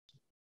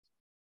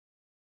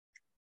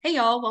Hey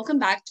y'all, welcome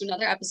back to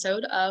another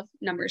episode of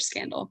Numbers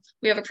Scandal.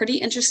 We have a pretty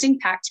interesting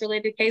tax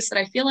related case that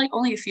I feel like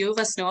only a few of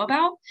us know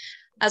about.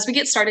 As we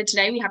get started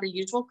today, we have our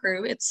usual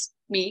crew. It's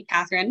me,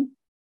 Catherine,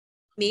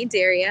 Me,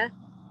 Daria.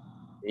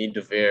 Me,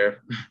 Devere.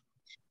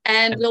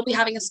 and we'll be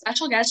having a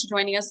special guest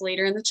joining us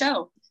later in the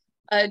show.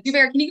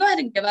 Devere, can you go ahead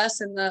and give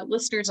us and the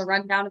listeners a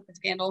rundown of the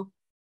scandal?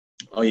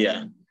 Oh,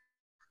 yeah.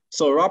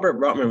 So Robert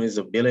Brockman is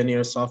a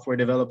billionaire software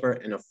developer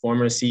and a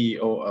former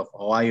CEO of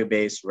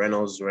Ohio-based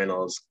Reynolds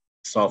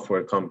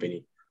software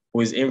company,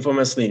 who is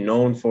infamously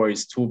known for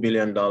his $2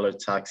 billion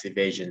tax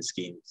evasion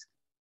schemes.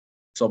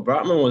 So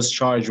Brockman was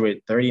charged with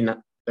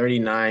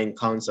 39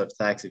 counts of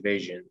tax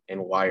evasion and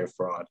wire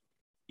fraud.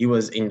 He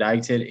was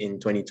indicted in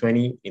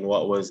 2020 in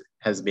what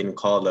has been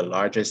called the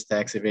largest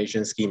tax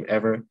evasion scheme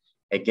ever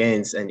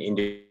against an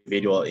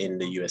individual in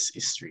the US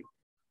history.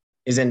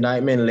 His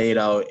indictment laid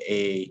out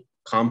a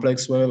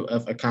complex web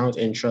of account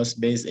and trust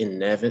based in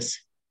Nevis,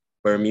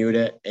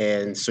 Bermuda,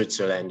 and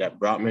Switzerland that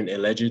Brockman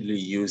allegedly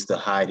used to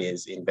hide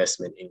his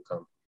investment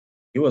income.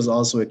 He was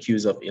also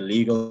accused of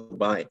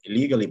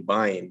illegally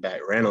buying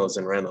back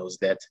Reynolds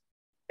debt,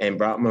 and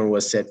Brockman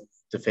was set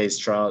to face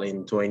trial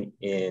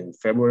in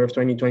February of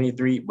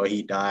 2023, but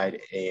he died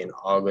in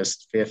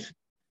August 5th,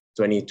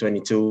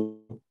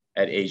 2022,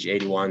 at age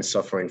 81,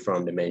 suffering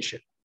from dementia.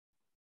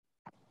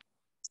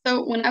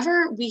 So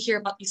whenever we hear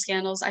about these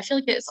scandals, I feel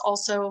like it's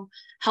also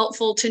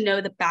helpful to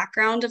know the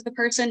background of the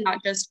person, not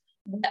just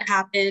what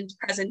happened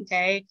present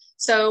day.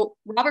 So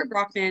Robert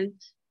Brockman,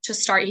 to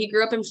start, he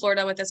grew up in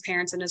Florida with his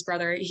parents and his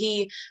brother.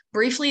 He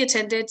briefly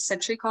attended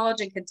Century College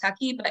in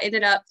Kentucky, but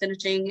ended up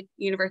finishing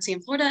university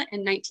in Florida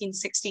in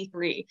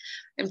 1963.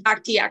 In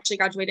fact, he actually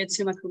graduated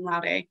summa cum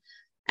laude.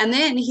 And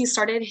then he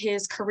started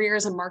his career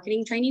as a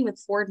marketing trainee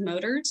with Ford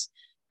Motors.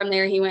 From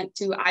there, he went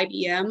to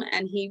IBM,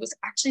 and he was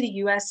actually the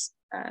U.S.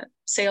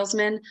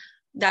 Salesman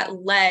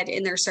that led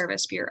in their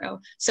service bureau.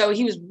 So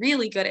he was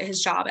really good at his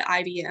job at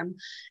IBM.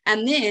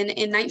 And then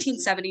in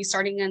 1970,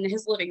 starting in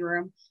his living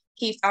room,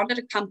 he founded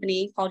a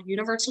company called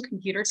Universal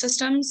Computer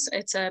Systems.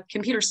 It's a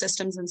computer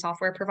systems and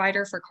software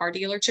provider for car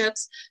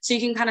dealerships. So you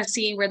can kind of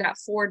see where that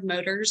Ford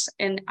Motors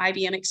and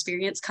IBM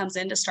experience comes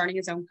into starting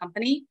his own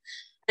company.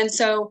 And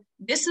so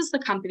this is the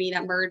company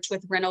that merged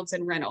with Reynolds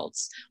and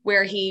Reynolds,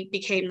 where he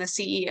became the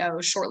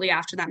CEO shortly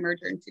after that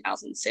merger in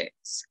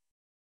 2006.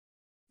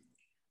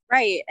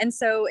 Right. And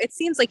so it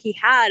seems like he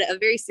had a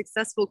very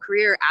successful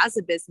career as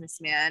a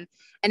businessman.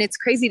 And it's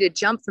crazy to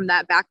jump from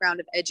that background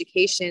of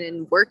education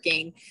and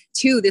working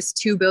to this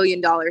 $2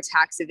 billion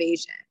tax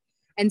evasion.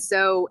 And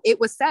so it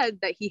was said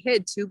that he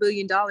hid $2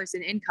 billion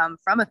in income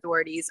from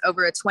authorities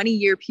over a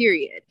 20-year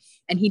period.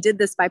 And he did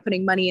this by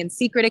putting money in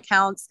secret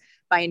accounts,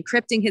 by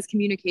encrypting his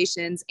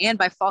communications, and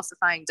by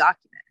falsifying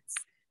documents.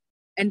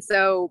 And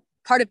so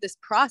part of this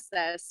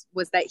process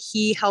was that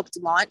he helped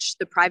launch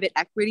the private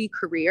equity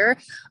career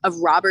of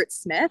Robert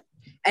Smith.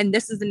 And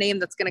this is a name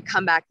that's going to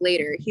come back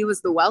later. He was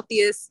the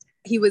wealthiest.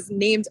 He was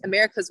named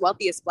America's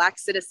wealthiest Black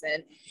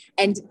citizen.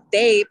 And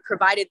they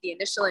provided the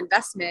initial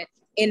investment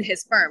in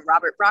his firm,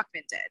 Robert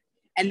Brockman did.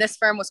 And this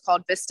firm was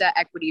called Vista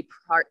Equity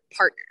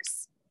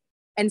Partners.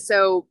 And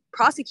so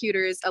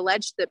prosecutors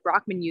alleged that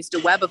Brockman used a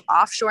web of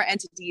offshore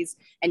entities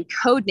and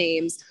code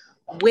names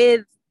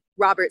with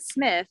Robert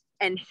Smith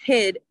and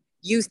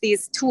used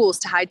these tools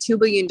to hide $2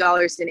 billion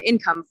in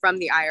income from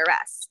the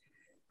IRS.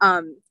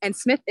 And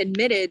Smith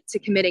admitted to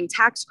committing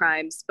tax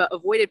crimes, but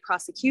avoided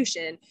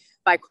prosecution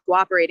by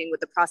cooperating with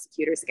the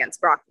prosecutors against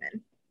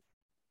Brockman.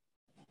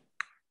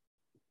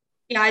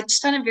 Yeah, I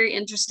just found it very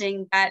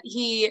interesting that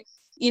he,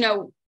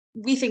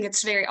 we think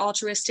it's very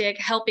altruistic,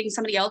 helping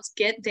somebody else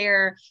get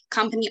their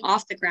company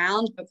off the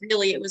ground, but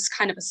really it was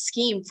kind of a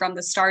scheme from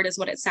the start is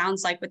what it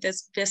sounds like with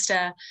this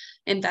Vista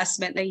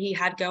investment that he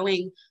had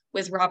going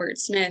with Robert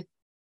Smith.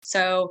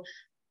 So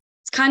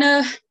it's kind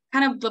of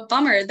a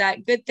bummer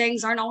that good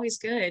things aren't always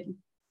good.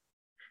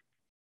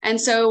 And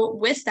so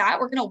with that,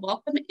 we're going to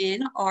welcome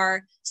in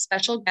our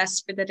special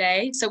guest for the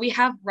day. So we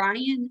have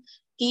Ryan.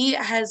 He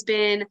has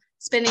been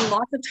spending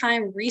lots of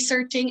time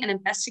researching and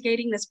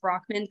investigating this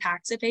Brockman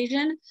tax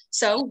evasion.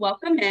 So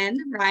welcome in,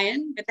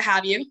 Ryan. Good to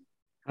have you.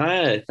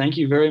 Hi, thank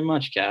you very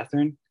much,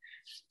 Catherine.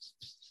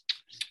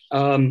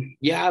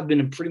 I've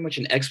been pretty much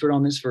an expert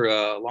on this for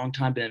a long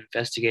time, been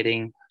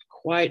investigating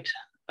quite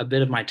a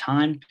bit of my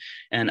time,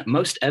 and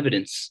most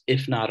evidence,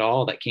 if not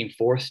all, that came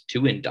forth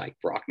to indict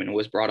Brockman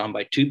was brought on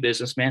by two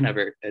businessmen,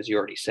 as you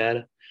already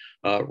said,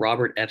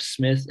 Robert F.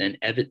 Smith and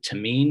Evett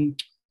Tamim,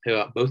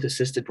 who both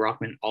assisted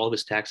Brockman in all of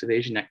his tax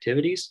evasion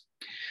activities.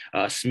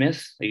 Smith,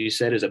 as you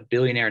said, is a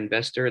billionaire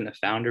investor and the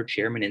founder,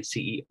 chairman, and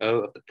CEO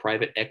of the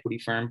private equity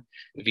firm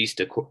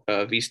Vista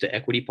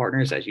Equity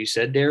Partners, as you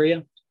said,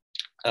 Daria.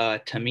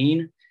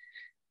 Tamim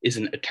is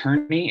an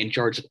attorney in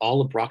charge of all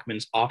of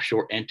Brockman's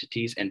offshore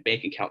entities and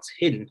bank accounts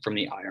hidden from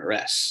the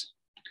IRS.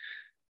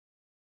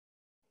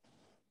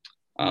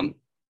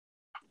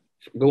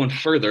 Going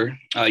further,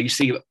 you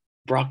see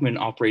Brockman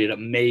operated a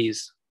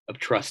maze of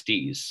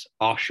trustees,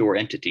 offshore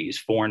entities,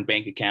 foreign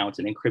bank accounts,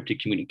 and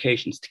encrypted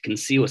communications to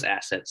conceal his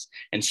assets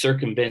and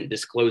circumvent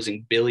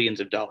disclosing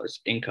billions of dollars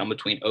of income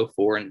between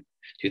 2004 and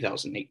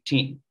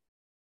 2018.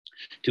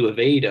 To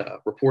evade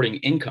reporting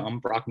income,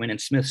 Brockman and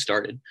Smith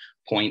started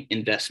Point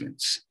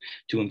Investments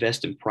to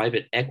invest in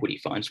private equity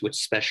funds which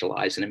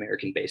specialize in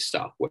American-based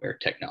software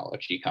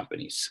technology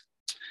companies.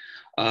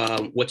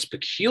 What's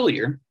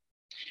peculiar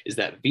is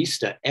that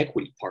Vista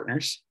Equity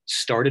Partners,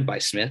 started by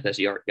Smith, as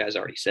you guys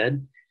already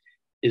said,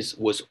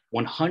 was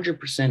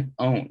 100%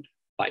 owned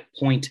by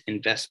Point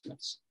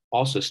Investments,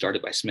 also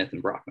started by Smith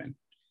and Brockman.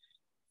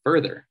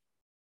 Further,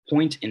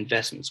 Point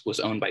Investments was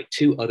owned by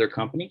two other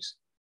companies,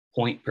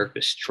 Point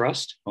Purpose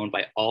Trust, owned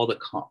all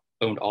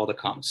the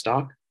common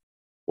stock,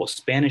 while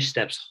Spanish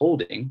Steps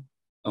Holding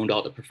owned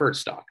all the preferred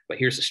stock. But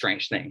here's the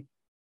strange thing.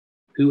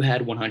 Who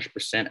had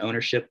 100%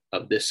 ownership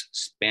of this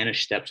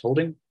Spanish Steps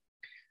Holding?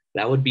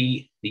 That would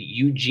be the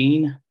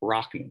Eugene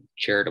Brockman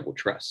Charitable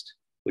Trust,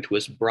 which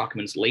was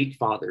Brockman's late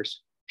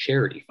father's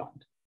charity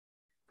fund.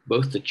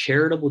 Both the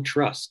Charitable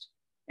Trust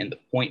and the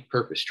Point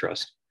Purpose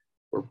Trust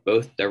were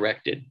both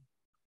directed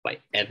by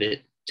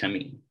Evet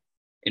Tamim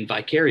and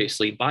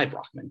vicariously by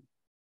Brockman.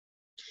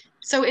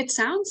 So it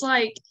sounds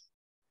like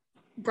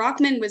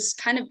Brockman was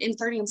kind of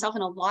inserting himself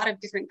in a lot of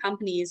different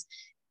companies.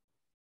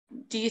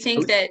 Do you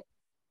think that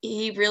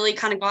he really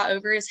kind of got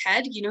over his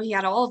head? You know, he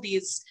had all of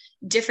these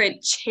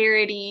different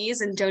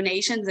charities and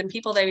donations and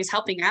people that he was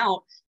helping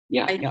out.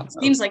 It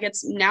seems like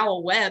it's now a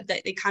web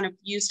that they kind of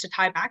use to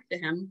tie back to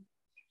him.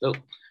 So,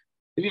 have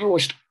you ever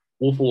watched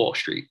Wolf of Wall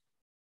Street?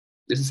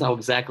 This is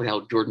exactly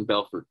how Jordan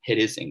Belfort hid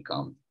his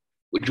income.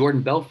 What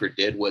Jordan Belfort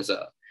did was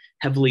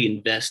heavily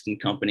invest in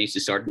companies to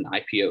start an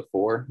IPO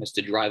for, is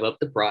to drive up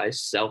the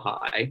price, sell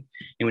high,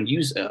 and would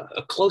use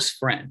a close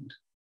friend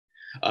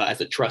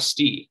as a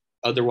trustee,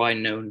 otherwise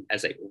known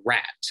as a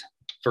rat,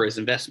 for his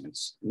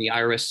investments. And the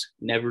IRS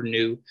never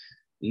knew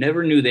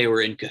they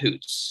were in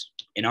cahoots.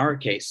 In our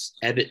case,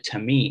 Evet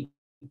Tamim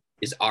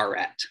is our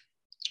rat.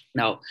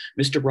 Now,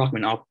 Mr.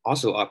 Brockman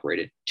also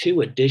operated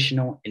two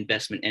additional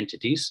investment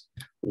entities,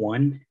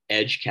 one,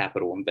 Edge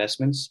Capital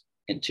Investments,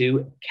 and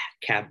two,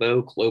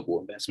 Cabot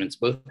Global Investments,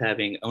 both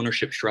having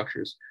ownership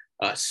structures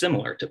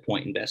similar to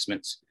Point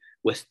Investments,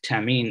 with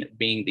Tamim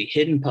being the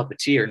hidden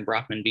puppeteer and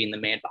Brockman being the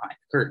man behind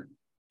the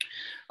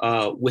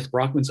curtain. With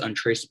Brockman's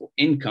untraceable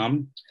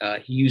income,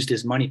 he used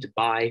his money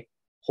to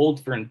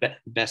hold for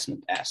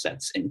investment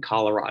assets in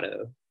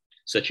Colorado,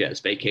 such as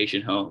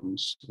vacation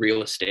homes,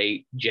 real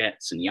estate,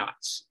 jets, and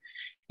yachts.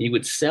 He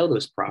would sell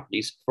those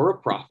properties for a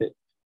profit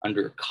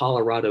under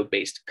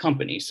Colorado-based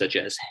companies such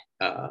as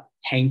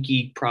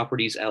Hankey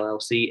Properties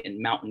LLC and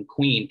Mountain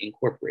Queen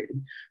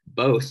Incorporated,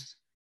 both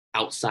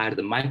outside of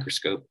the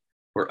microscope,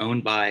 were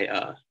owned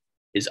by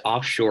his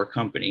offshore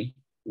company,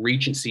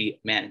 Regency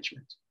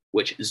Management,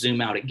 which,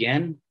 zoom out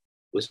again,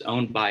 was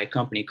owned by a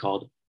company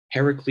called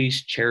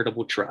Heracles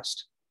Charitable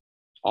Trust,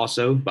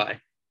 also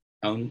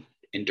owned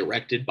and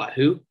directed by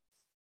who?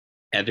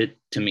 Evet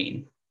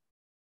Tamim.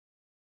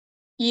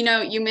 You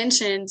know, you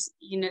mentioned,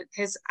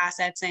 his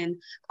assets in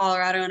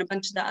Colorado and a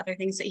bunch of the other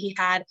things that he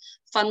had.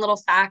 Fun little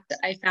fact that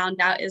I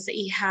found out is that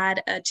he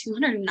had a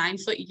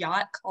 209-foot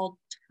yacht called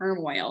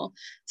Turmoil.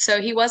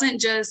 So he wasn't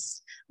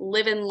just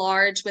living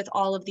large with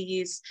all of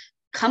these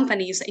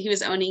companies that he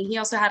was owning. He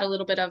also had a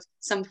little bit of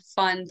some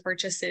fun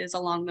purchases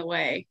along the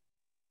way.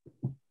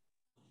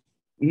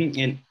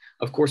 And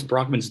of course,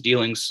 Brockman's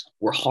dealings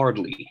were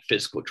hardly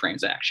physical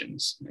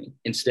transactions.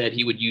 Instead,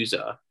 he would use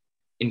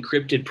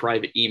encrypted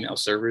private email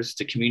servers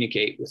to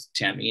communicate with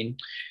Tamim,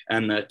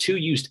 and the two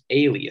used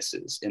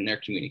aliases in their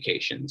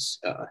communications.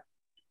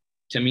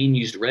 Tamim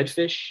used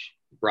redfish,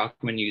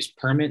 Brockman used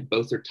permit.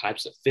 Both are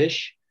types of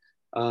fish.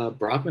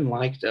 Brockman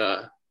liked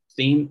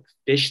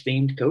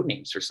fish-themed code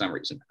names for some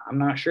reason. I'm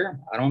not sure.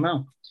 I don't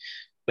know.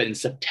 But in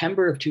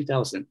September of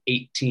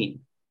 2018,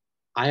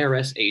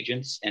 IRS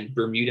agents and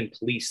Bermudan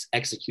police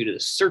executed a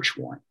search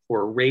warrant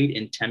for a raid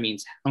in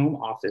Tamim's home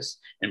office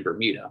in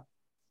Bermuda.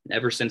 And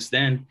ever since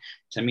then,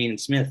 Tamim and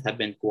Smith have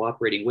been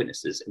cooperating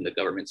witnesses in the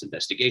government's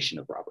investigation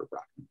of Robert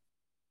Brockman.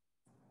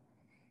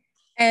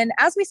 And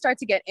as we start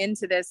to get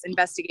into this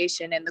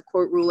investigation and the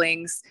court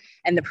rulings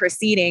and the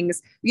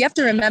proceedings, we have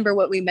to remember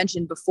what we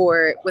mentioned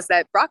before was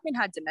that Brockman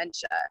had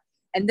dementia.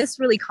 And this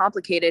really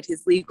complicated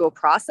his legal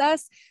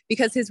process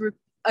because his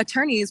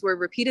attorneys were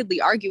repeatedly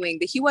arguing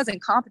that he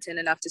wasn't competent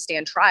enough to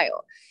stand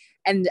trial.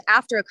 And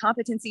after a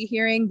competency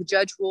hearing, the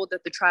judge ruled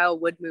that the trial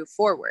would move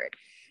forward.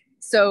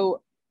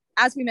 So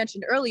as we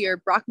mentioned earlier,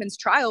 Brockman's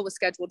trial was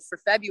scheduled for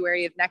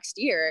February of next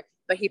year,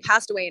 but he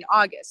passed away in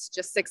August,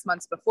 just 6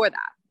 months before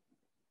that.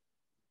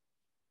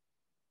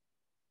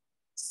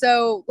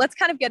 So let's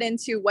kind of get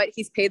into what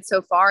he's paid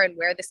so far and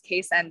where this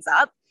case ends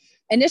up.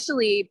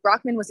 Initially,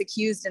 Brockman was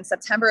accused in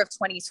September of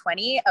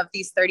 2020 of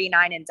these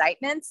 39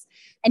 indictments,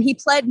 and he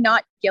pled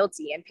not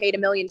guilty and paid $1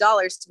 million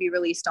to be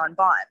released on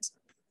bond.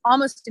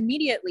 Almost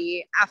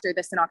immediately after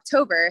this in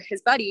October,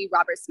 his buddy,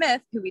 Robert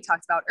Smith, who we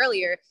talked about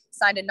earlier,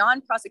 signed a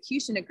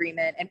non-prosecution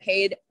agreement and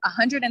paid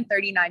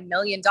 $139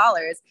 million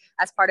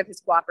as part of his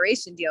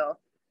cooperation deal.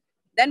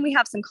 Then we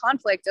have some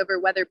conflict over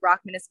whether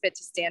Brockman is fit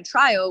to stand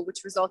trial,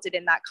 which resulted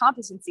in that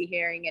competency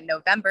hearing in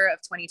November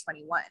of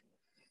 2021.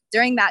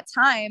 During that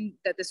time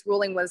that this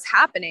ruling was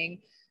happening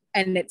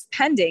and it's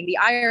pending, the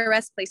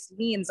IRS placed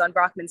liens on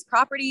Brockman's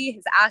property,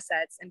 his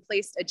assets, and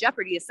placed a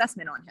jeopardy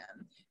assessment on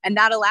him. And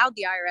that allowed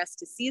the IRS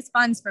to seize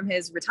funds from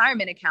his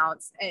retirement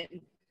accounts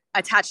and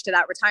attach to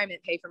that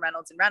retirement pay for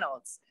Reynolds and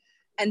Reynolds.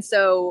 And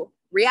so,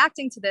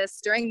 reacting to this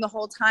during the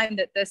whole time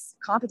that this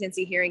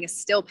competency hearing is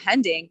still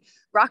pending,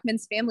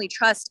 Brockman's family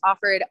trust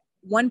offered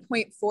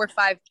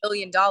 $1.45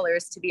 billion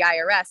to the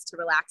IRS to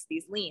relax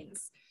these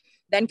liens.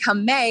 Then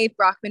come May,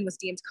 Brockman was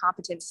deemed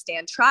competent to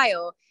stand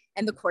trial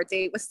and the court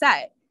date was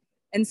set.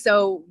 And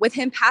so with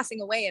him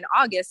passing away in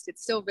August,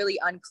 it's still really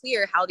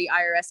unclear how the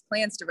IRS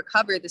plans to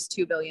recover this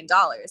 $2 billion,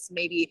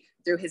 maybe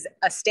through his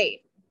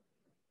estate.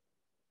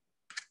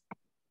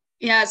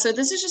 Yeah, so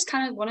this is just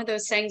kind of one of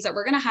those things that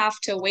we're going to have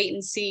to wait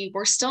and see.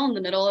 We're still in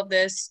the middle of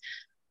this,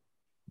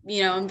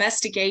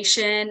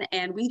 investigation,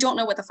 and we don't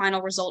know what the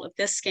final result of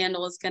this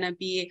scandal is going to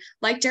be.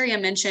 Like Daria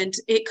mentioned,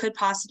 it could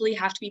possibly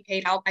have to be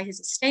paid out by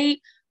his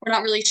estate. We're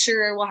not really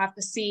sure. We'll have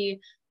to see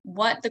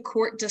what the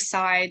court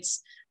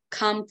decides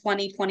come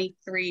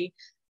 2023.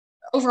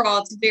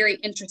 Overall, it's a very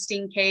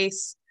interesting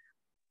case.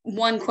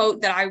 One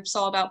quote that I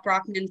saw about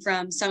Brockman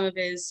from some of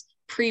his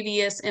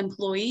previous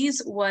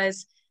employees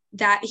was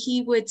that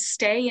he would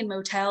stay in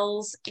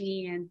motels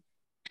and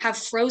have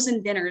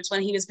frozen dinners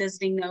when he was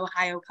visiting the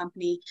Ohio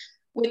company,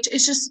 which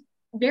is just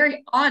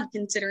very odd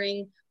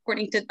considering,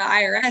 according to the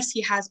IRS,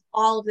 he has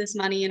all of this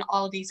money and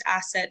all of these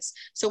assets.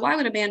 So why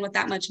would a man with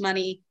that much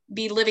money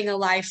be living a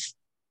life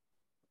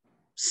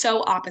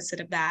so opposite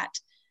of that?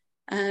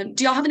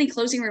 Do y'all have any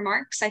closing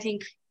remarks? I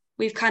think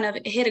we've kind of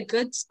hit a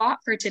good spot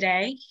for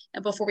today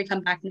before we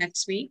come back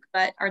next week,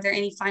 but are there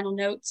any final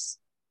notes?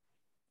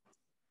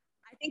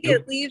 I think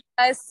it leaves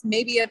us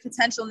maybe a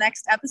potential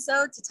next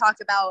episode to talk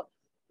about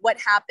what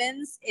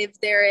happens if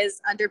there is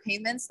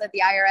underpayments that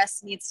the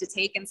IRS needs to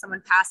take and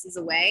someone passes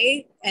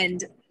away,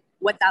 and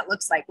what that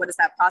looks like. What does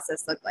that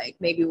process look like?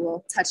 Maybe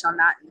we'll touch on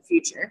that in the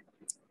future.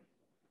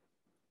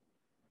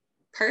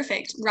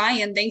 Perfect.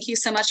 Ryan, thank you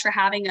so much for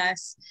having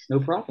us. No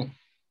problem.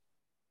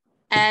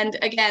 And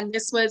again,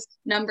 this was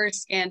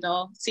Numbers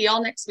Scandal. See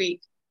y'all next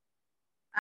week.